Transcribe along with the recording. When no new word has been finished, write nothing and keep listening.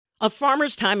A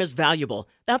farmer's time is valuable.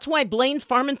 That's why Blaine's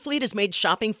Farm and Fleet has made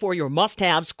shopping for your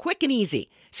must-haves quick and easy.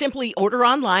 Simply order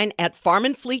online at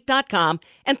farmandfleet.com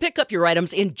and pick up your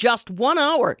items in just 1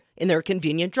 hour in their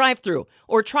convenient drive-thru.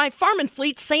 Or try Farm and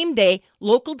Fleet's same-day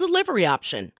local delivery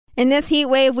option. In this heat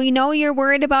wave, we know you're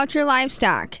worried about your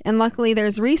livestock, and luckily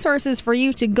there's resources for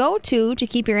you to go to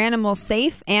keep your animals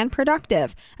safe and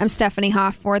productive. I'm Stephanie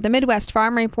Hoff for the Midwest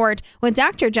Farm Report with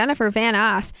Dr. Jennifer Van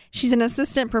Oss. She's an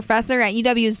assistant professor at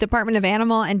UW's Department of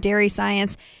Animal and Dairy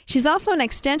Science. She's also an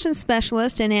extension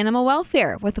specialist in animal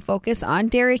welfare with a focus on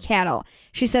dairy cattle.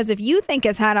 She says if you think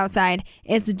it's hot outside,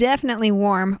 it's definitely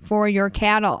warm for your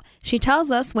cattle. She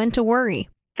tells us when to worry.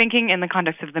 Thinking in the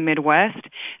context of the Midwest,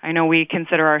 I know we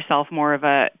consider ourselves more of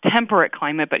a temperate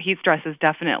climate, but heat stress is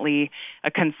definitely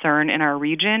a concern in our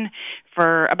region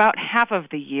for about half of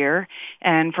the year.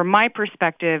 And from my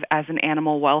perspective as an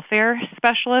animal welfare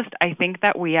specialist, I think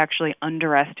that we actually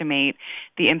underestimate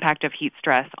the impact of heat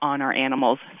stress on our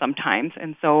animals sometimes.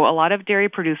 And so a lot of dairy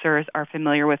producers are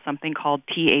familiar with something called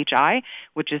THI,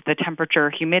 which is the temperature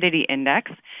humidity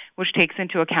index, which takes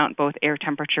into account both air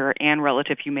temperature and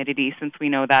relative humidity, since we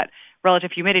know that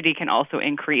relative humidity can also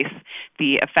increase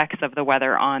the effects of the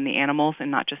weather on the animals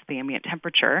and not just the ambient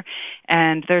temperature.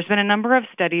 And there's been a number of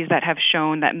studies that have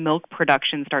shown that milk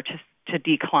production starts to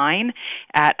decline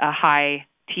at a high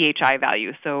THI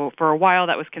value. So for a while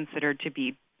that was considered to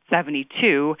be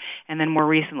 72, and then more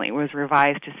recently it was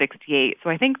revised to 68. So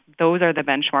I think those are the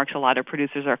benchmarks a lot of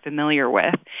producers are familiar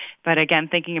with. But again,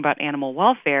 thinking about animal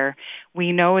welfare,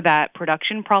 we know that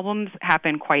production problems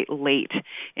happen quite late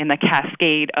in the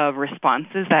cascade of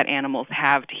responses that animals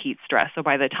have to heat stress. So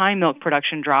by the time milk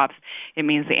production drops, it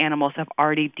means the animals have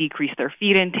already decreased their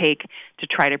feed intake to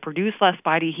try to produce less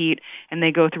body heat, and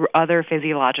they go through other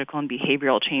physiological and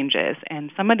behavioral changes.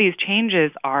 And some of these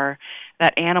changes are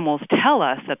that animals tell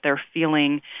us that they're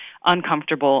feeling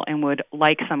uncomfortable and would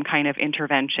like some kind of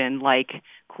intervention like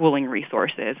cooling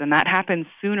resources. And that happens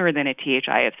sooner than a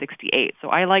THI of 68. So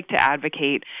I like to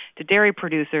advocate to dairy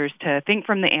producers to think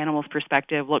from the animal's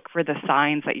perspective, look for the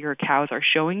signs that your cows are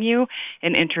showing you,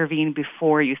 and intervene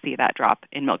before you see that drop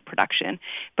in milk production.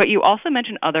 But you also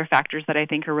mentioned other factors that I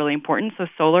think are really important. So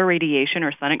solar radiation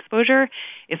or sun exposure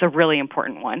is a really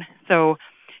important one. So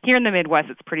here in the Midwest,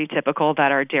 it's pretty typical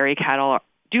that our dairy cattle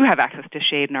do have access to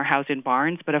shade and are housed in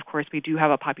barns, but of course we do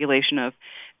have a population of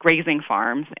grazing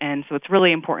farms, and so it's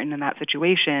really important in that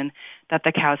situation that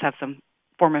the cows have some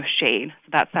form of shade. So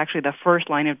that's actually the first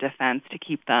line of defense to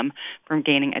keep them from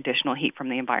gaining additional heat from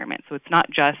the environment. So it's not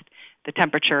just the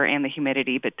temperature and the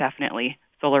humidity, but definitely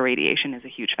solar radiation is a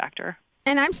huge factor.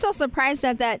 And I'm still surprised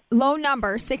at that low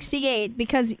number, 68,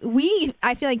 because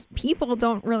I feel like people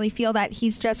don't really feel that heat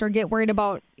stress or get worried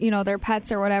about, their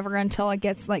pets or whatever until it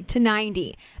gets like to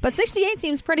 90. But 68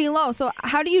 seems pretty low. So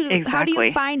how do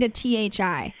you find a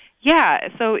THI? Yeah,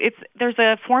 so there's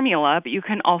a formula, but you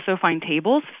can also find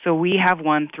tables. So we have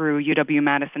one through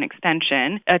UW-Madison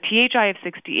Extension. A THI of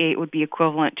 68 would be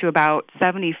equivalent to about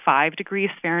 75 degrees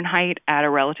Fahrenheit at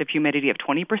a relative humidity of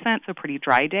 20%, so pretty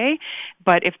dry day.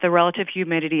 But if the relative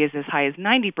humidity is as high as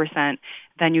 90%,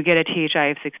 then you get a THI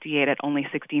of 68 at only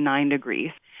 69 degrees.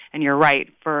 And you're right,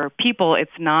 for people,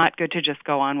 it's not good to just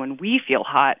go on when we feel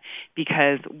hot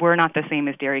because we're not the same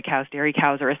as dairy cows. Dairy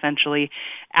cows are essentially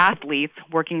athletes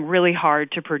working really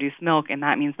hard to produce milk, and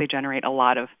that means they generate a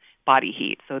lot of body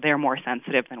heat. So they're more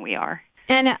sensitive than we are.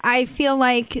 And I feel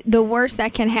like the worst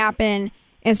that can happen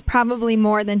is probably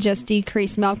more than just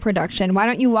decreased milk production. Why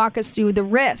don't you walk us through the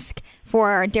risk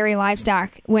for dairy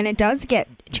livestock when it does get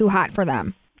too hot for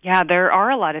them? Yeah, there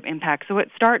are a lot of impacts. So it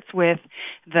starts with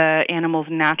the animal's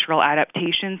natural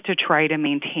adaptations to try to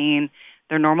maintain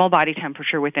their normal body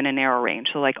temperature within a narrow range.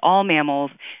 So like all mammals,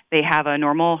 they have a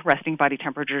normal resting body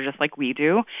temperature just like we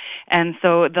do. And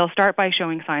so they'll start by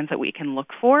showing signs that we can look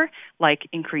for, like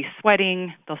increased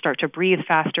sweating. They'll start to breathe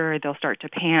faster. They'll start to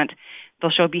pant. They'll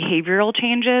show behavioral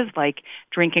changes like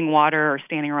drinking water or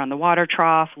standing around the water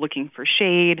trough, looking for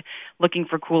shade, looking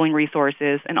for cooling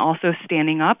resources, and also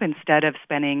standing up instead of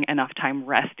spending enough time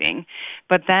resting.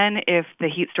 But then if the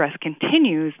heat stress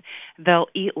continues, they'll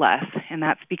eat less, and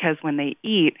that's because when they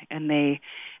eat and they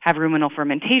have ruminal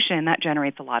fermentation, that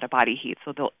generates a lot of body heat.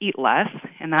 So they'll eat less,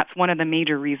 and that's one of the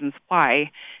major reasons why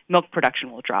milk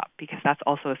production will drop, because that's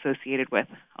also associated with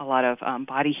a lot of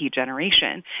body heat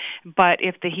generation. But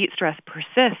if the heat stress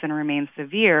persists and remains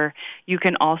severe, you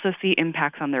can also see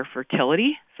impacts on their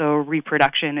fertility. So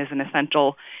reproduction is an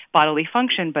essential bodily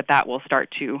function, but that will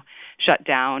start to shut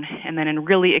down. And then in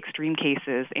really extreme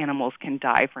cases, animals can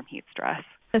die from heat stress.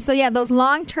 So yeah, those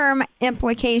long-term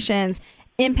implications,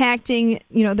 impacting,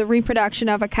 the reproduction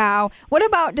of a cow. What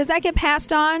about, does that get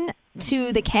passed on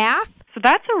to the calf? So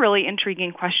that's a really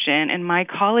intriguing question, and my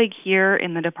colleague here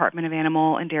in the Department of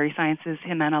Animal and Dairy Sciences,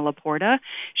 Jimena Laporta,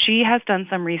 she has done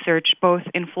some research both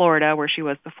in Florida, where she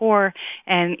was before,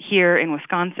 and here in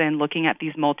Wisconsin, looking at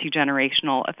these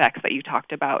multi-generational effects that you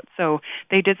talked about. So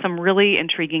they did some really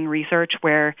intriguing research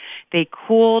where they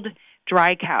cooled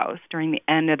dry cows during the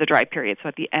end of the dry period, so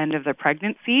at the end of the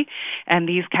pregnancy, and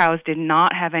these cows did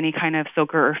not have any kind of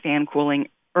soaker or fan cooling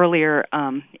earlier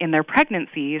in their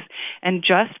pregnancies, and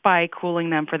just by cooling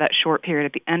them for that short period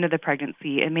at the end of the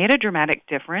pregnancy, it made a dramatic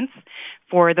difference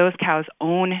for those cows'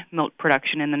 own milk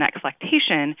production in the next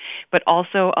lactation, but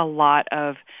also a lot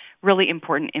of really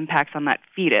important impacts on that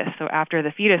fetus. So after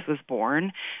the fetus was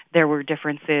born, there were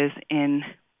differences in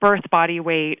birth body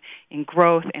weight, in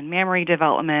growth and mammary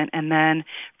development, and then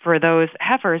for those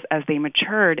heifers, as they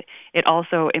matured, it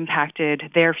also impacted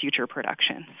their future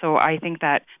production. So I think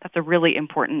that that's a really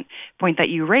important point that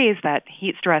you raised, that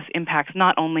heat stress impacts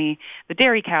not only the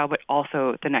dairy cow, but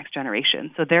also the next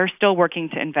generation. So they're still working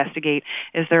to investigate,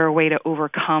 is there a way to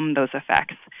overcome those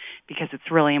effects? Because it's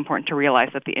really important to realize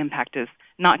that the impact is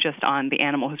not just on the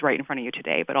animal who's right in front of you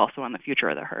today, but also on the future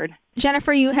of the herd.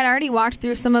 Jennifer, you had already walked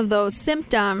through some of those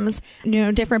symptoms,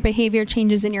 different behavior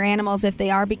changes in your animals if they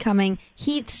are becoming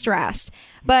heat stressed.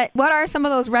 But what are some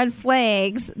of those red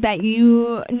flags that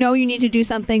you know you need to do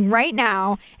something right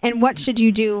now, and what should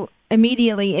you do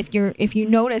immediately if you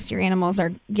notice your animals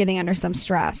are getting under some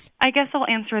stress? I guess I'll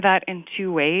answer that in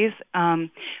two ways.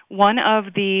 One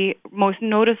of the most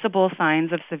noticeable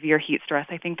signs of severe heat stress,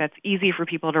 I think that's easy for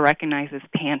people to recognize, is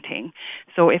panting.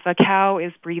 So if a cow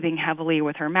is breathing heavily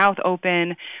with her mouth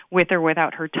open, with or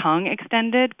without her tongue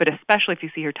extended, but especially if you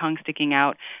see her tongue sticking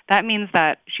out, that means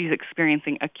that she's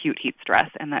experiencing acute heat stress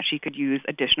and that she could use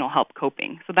additional help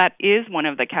coping. So that is one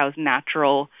of the cow's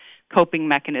natural coping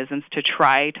mechanisms to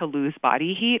try to lose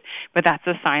body heat, but that's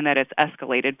a sign that it's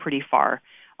escalated pretty far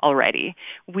already.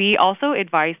 We also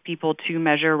advise people to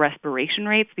measure respiration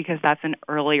rates because that's an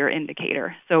earlier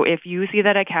indicator. So if you see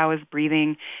that a cow is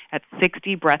breathing at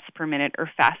 60 breaths per minute or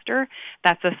faster,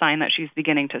 that's a sign that she's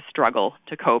beginning to struggle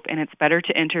to cope, and it's better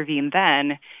to intervene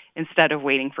then instead of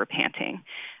waiting for panting.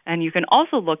 And you can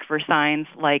also look for signs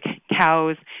like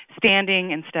cows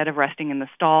standing instead of resting in the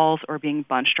stalls or being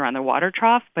bunched around the water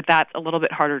trough, but that's a little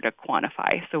bit harder to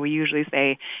quantify. So we usually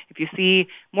say if you see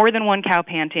more than one cow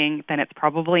panting, then it's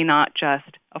probably not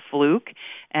just a fluke.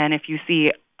 And if you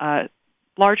see a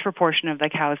large proportion of the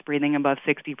cows breathing above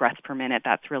 60 breaths per minute,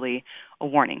 that's really a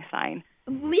warning sign.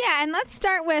 Yeah, and let's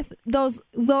start with those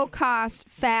low-cost,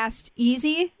 fast,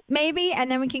 easy, maybe,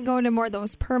 and then we can go into more of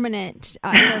those permanent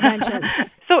interventions.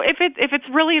 So if it's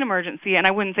really an emergency, and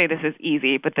I wouldn't say this is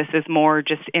easy, but this is more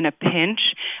just in a pinch,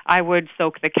 I would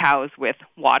soak the cows with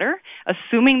water,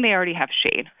 assuming they already have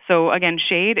shade. So again,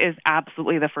 shade is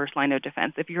absolutely the first line of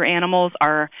defense. If your animals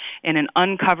are in an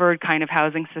uncovered kind of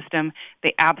housing system,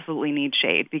 they absolutely need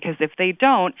shade, because if they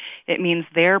don't, it means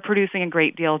they're producing a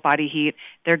great deal of body heat.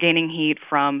 They're gaining heat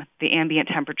from the ambient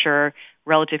temperature,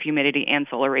 relative humidity, and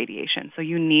solar radiation. So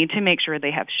you need to make sure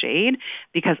they have shade,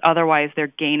 because otherwise they're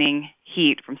gaining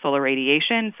heat from solar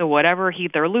radiation. So whatever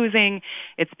heat they're losing,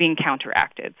 it's being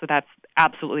counteracted. So that's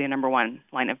absolutely a number one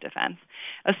line of defense.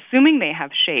 Assuming they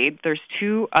have shade, there's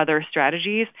two other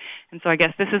strategies. And so I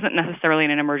guess this isn't necessarily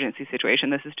in an emergency situation.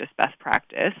 This is just best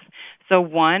practice. So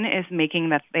one is making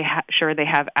that sure they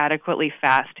have adequately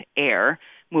fast air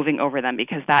moving over them,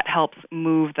 because that helps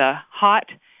move the hot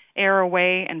air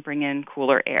away and bring in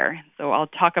cooler air. So I'll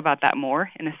talk about that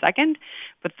more in a second.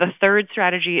 But the third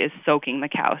strategy is soaking the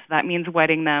cow. So that means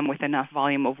wetting them with enough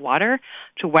volume of water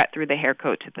to wet through the hair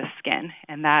coat to the skin.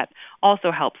 And that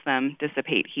also helps them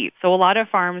dissipate heat. So a lot of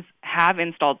farms have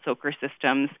installed soaker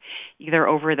systems either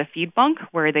over the feed bunk,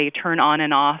 where they turn on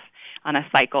and off on a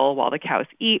cycle while the cows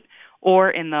eat,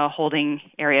 or in the holding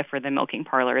area for the milking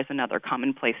parlor is another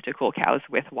common place to cool cows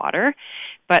with water.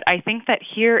 But I think that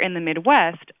here in the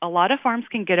Midwest, a lot of farms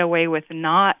can get away with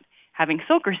not having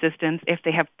soaker systems if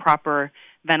they have proper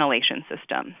ventilation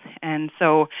systems. And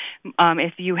so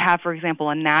if you have, for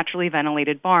example, a naturally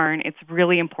ventilated barn, it's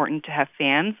really important to have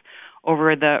fans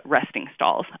over the resting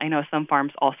stalls. I know some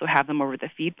farms also have them over the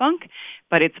feed bunk,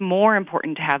 but it's more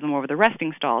important to have them over the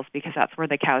resting stalls, because that's where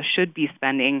the cows should be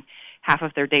spending half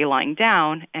of their day lying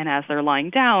down, and as they're lying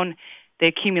down, they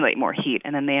accumulate more heat,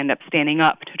 and then they end up standing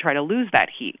up to try to lose that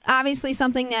heat. Obviously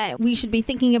something that we should be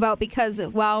thinking about, because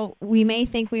while we may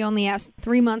think we only have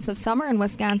 3 months of summer in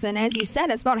Wisconsin, as you said,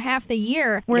 it's about half the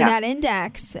year where that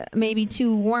index may be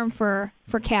too warm for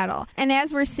cattle. And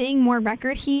as we're seeing more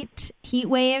record heat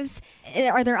waves,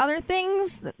 are there other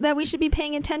things that we should be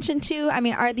paying attention to? I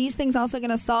mean, are these things also going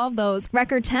to solve those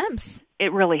record temps?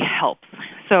 It really helps.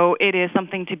 So it is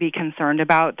something to be concerned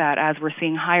about, that as we're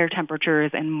seeing higher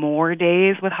temperatures and more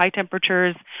days with high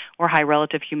temperatures or high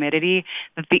relative humidity,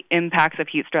 that the impacts of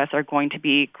heat stress are going to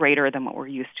be greater than what we're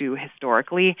used to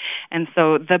historically. And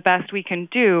so the best we can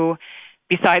do,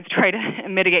 besides try to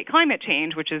mitigate climate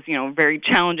change, which is, very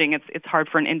challenging, it's hard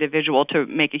for an individual to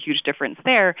make a huge difference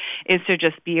there, is to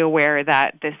just be aware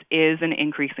that this is an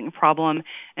increasing problem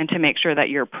and to make sure that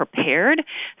you're prepared.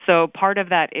 So part of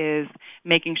that is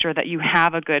making sure that you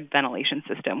have a good ventilation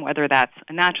system, whether that's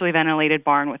a naturally ventilated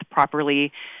barn with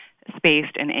properly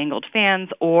spaced and angled fans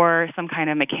or some kind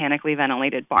of mechanically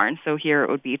ventilated barn. So here it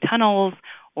would be tunnels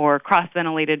or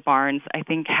cross-ventilated barns. I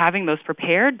think having those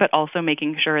prepared, but also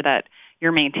making sure that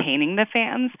you're maintaining the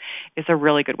fans is a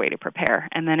really good way to prepare.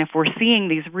 And then if we're seeing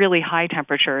these really high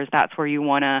temperatures, that's where you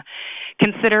want to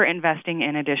consider investing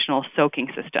in additional soaking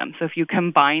systems. So if you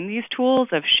combine these tools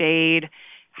of shade,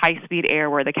 high-speed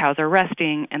air where the cows are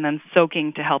resting, and then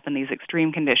soaking to help in these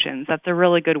extreme conditions, that's a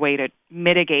really good way to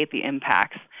mitigate the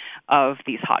impacts of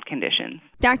these hot conditions.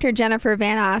 Dr. Jennifer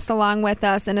Van Oss along with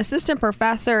us, an assistant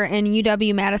professor in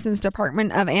UW-Madison's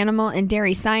Department of Animal and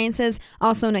Dairy Sciences,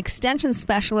 also an extension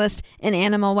specialist in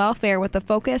animal welfare with a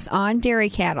focus on dairy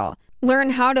cattle.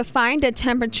 Learn how to find a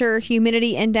temperature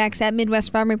humidity index at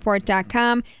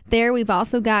MidwestFarmReport.com. There we've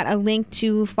also got a link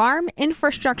to farm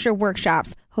infrastructure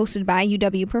workshops hosted by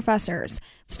UW professors.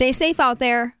 Stay safe out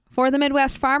there. For the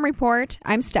Midwest Farm Report,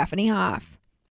 I'm Stephanie Hoff.